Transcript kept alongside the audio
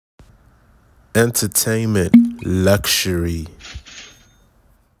entertainment, luxury.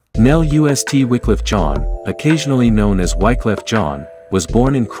 Nel Ust Wycliffe Jaun, occasionally known as Wyclef Jaun, was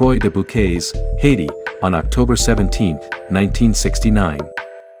born in Croix de Bouquets, Haiti, on October 17, 1969.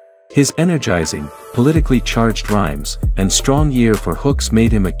 His energizing, politically charged rhymes, and strong ear for hooks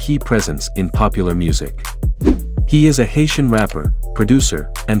made him a key presence in popular music. He is a Haitian rapper,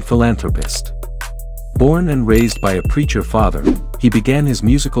 producer, and philanthropist. Born and raised by a preacher father, he began his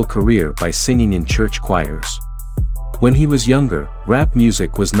musical career by singing in church choirs. When he was younger, rap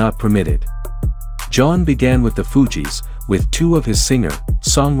music was not permitted. Jaun began with the Fugees, with two of his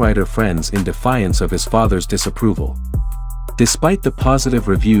singer-songwriter friends in defiance of his father's disapproval. Despite the positive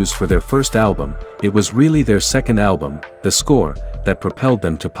reviews for their first album, it was really their second album, The Score, that propelled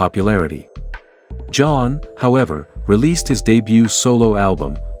them to popularity. Jaun, however, released his debut solo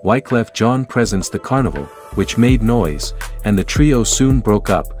album, Wyclef Jaun Presents the Carnival, which made noise, and the trio soon broke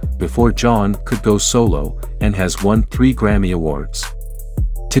up, before Jaun could go solo, and has won 3 Grammy Awards.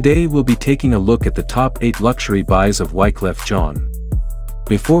 Today we'll be taking a look at the top 8 luxury buys of Wyclef Jaun.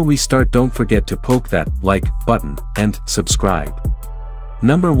 Before we start, don't forget to poke that like button and subscribe.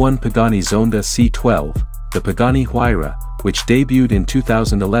 Number 1, Pagani Zonda C12. The Pagani Huayra, which debuted in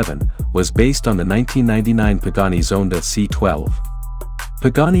 2011, was based on the 1999 Pagani Zonda C12.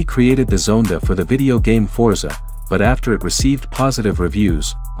 Pagani created the Zonda for the video game Forza, but after it received positive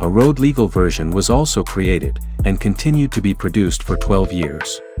reviews, a road-legal version was also created, and continued to be produced for 12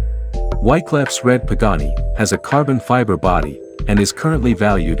 years. Wyclef's red Pagani has a carbon fiber body, and is currently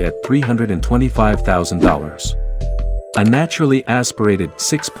valued at $325,000. A naturally aspirated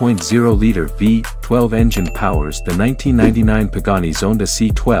 6.0-liter V12 engine powers the 1999 Pagani Zonda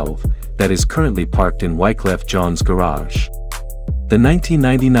C12, that is currently parked in Wyclef Jaun's garage. The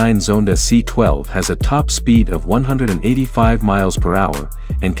 1999 Zonda C12 has a top speed of 185 miles per hour,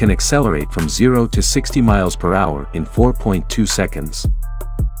 and can accelerate from 0 to 60 miles per hour in 4.2 seconds.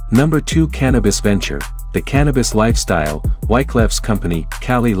 Number 2, Cannabis Venture. The cannabis lifestyle, Wyclef's company,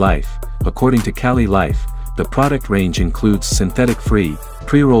 Cali Life. According to Cali Life, the product range includes synthetic-free,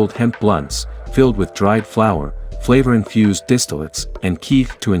 pre-rolled hemp blunts, filled with dried flower, flavor-infused distillates, and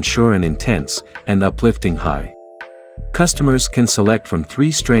kief to ensure an intense and uplifting high. Customers can select from 3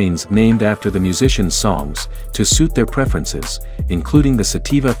 strains named after the musician's songs, to suit their preferences, including the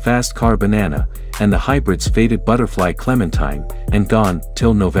Sativa Fast Car Banana, and the hybrids Faded Butterfly Clementine, and Gone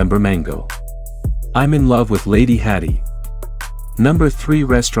Till November Mango. I'm in love with Lady Hattie. Number 3,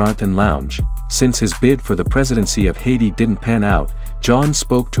 Restaurant and Lounge. Since his bid for the presidency of Haiti didn't pan out, Jaun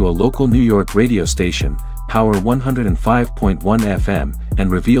spoke to a local New York radio station, Power 105.1 FM,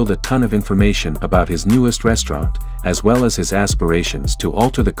 and revealed a ton of information about his newest restaurant, as well as his aspirations to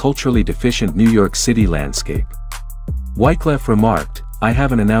alter the culturally deficient New York City landscape. Wyclef remarked, "I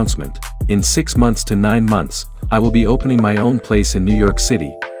have an announcement. In 6 months to 9 months, I will be opening my own place in New York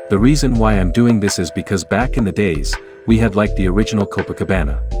City. The reason why I'm doing this is because back in the days, we had like the original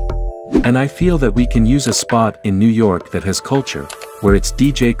Copacabana. And I feel that we can use a spot in New York that has culture, where it's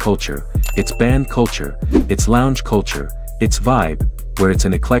DJ culture, it's band culture, it's lounge culture, it's vibe, where it's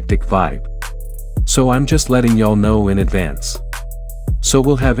an eclectic vibe. So I'm just letting y'all know in advance. So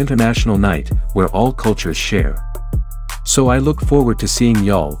we'll have international night, where all cultures share. So I look forward to seeing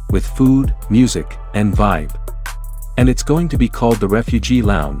y'all, with food, music, and vibe. And it's going to be called the Refugee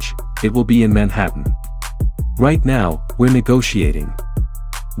Lounge. It will be in Manhattan. Right now, we're negotiating."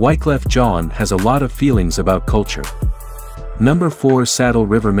 Wyclef Jaun has a lot of feelings about culture. Number 4, Saddle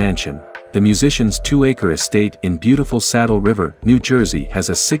River Mansion. The musician's 2-acre estate in beautiful Saddle River, New Jersey has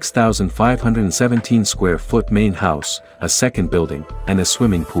a 6,517 square foot main house, a second building, and a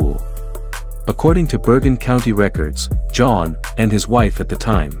swimming pool. According to Bergen County records, Jaun, and his wife at the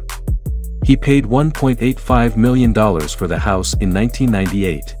time, he paid $1.85 million for the house in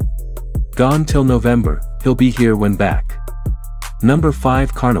 1998. Gone till November, he'll be here when back. Number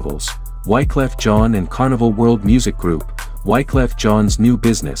 5, Carnivals. Wyclef Jaun and Carnival World Music Group. Wyclef Jaun's new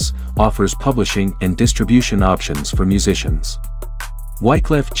business offers publishing and distribution options for musicians.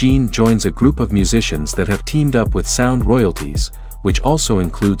 Wyclef Jaun joins a group of musicians that have teamed up with Sound Royalties, which also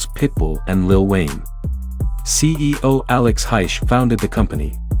includes Pitbull and Lil Wayne. CEO Alex Heisch founded the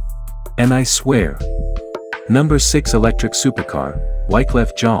company. And I swear. Number 6, Electric Supercar.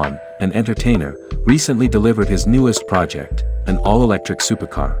 Wyclef Jaun, an entertainer, recently delivered his newest project, an all-electric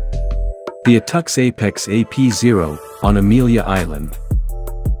supercar. The Atux Apex AP0, on Amelia Island.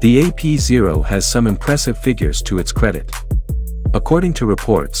 The AP0 has some impressive figures to its credit. According to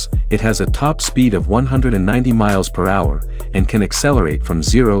reports, it has a top speed of 190 miles per hour, and can accelerate from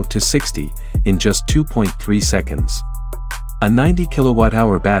 0 to 60 in just 2.3 seconds. A 90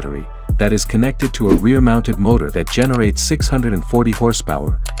 kilowatt-hour battery, that is connected to a rear-mounted motor that generates 640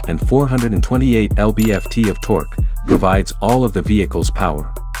 horsepower and 428 lb-ft of torque, provides all of the vehicle's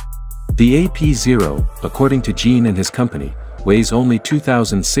power. The AP0, according to Jaun and his company, weighs only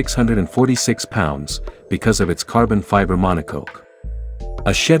 2,646 pounds, because of its carbon fiber monocoque.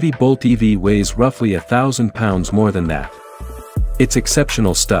 A Chevy Bolt EV weighs roughly 1,000 pounds more than that. It's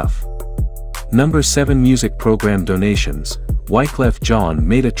exceptional stuff. Number 7 Music Program Donations. Wyclef Jaun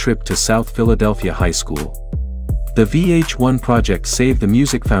made a trip to South Philadelphia High School. The VH1 project Save the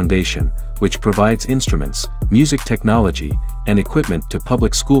Music Foundation, which provides instruments, music technology, and equipment to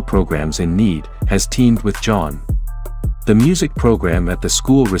public school programs in need, has teamed with Jaun. The music program at the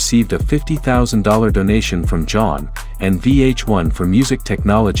school received a $50,000 donation from Jaun and VH1 for music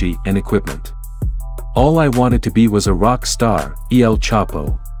technology and equipment. All I Wanted to Be Was a Rock Star, El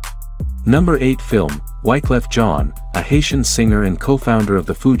Chapo. Number 8 Film. Wyclef Jaun, a Haitian singer and co-founder of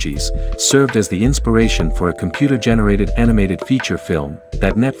the Fugees, served as the inspiration for a computer-generated animated feature film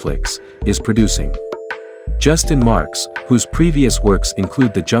that Netflix is producing. Justin Marks, whose previous works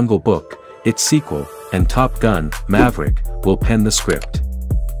include The Jungle Book, its sequel, and Top Gun: Maverick, will pen the script.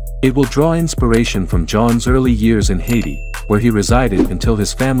 It will draw inspiration from Jaun's early years in Haiti, where he resided until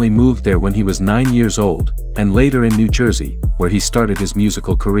his family moved there when he was 9 years old, and later in New Jersey, where he started his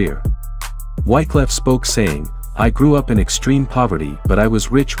musical career. Wyclef spoke saying, "I grew up in extreme poverty but I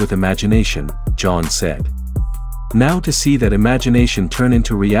was rich with imagination," Jaun said. "Now to see that imagination turn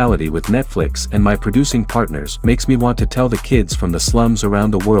into reality with Netflix and my producing partners makes me want to tell the kids from the slums around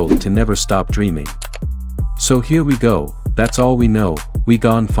the world to never stop dreaming. So here we go, that's all we know, we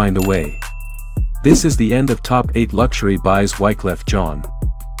gon' find a way." This is the end of Top 8 Luxury Buys Wyclef Jaun.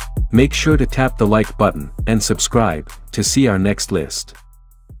 Make sure to tap the like button and subscribe to see our next list.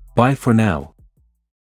 Bye for now.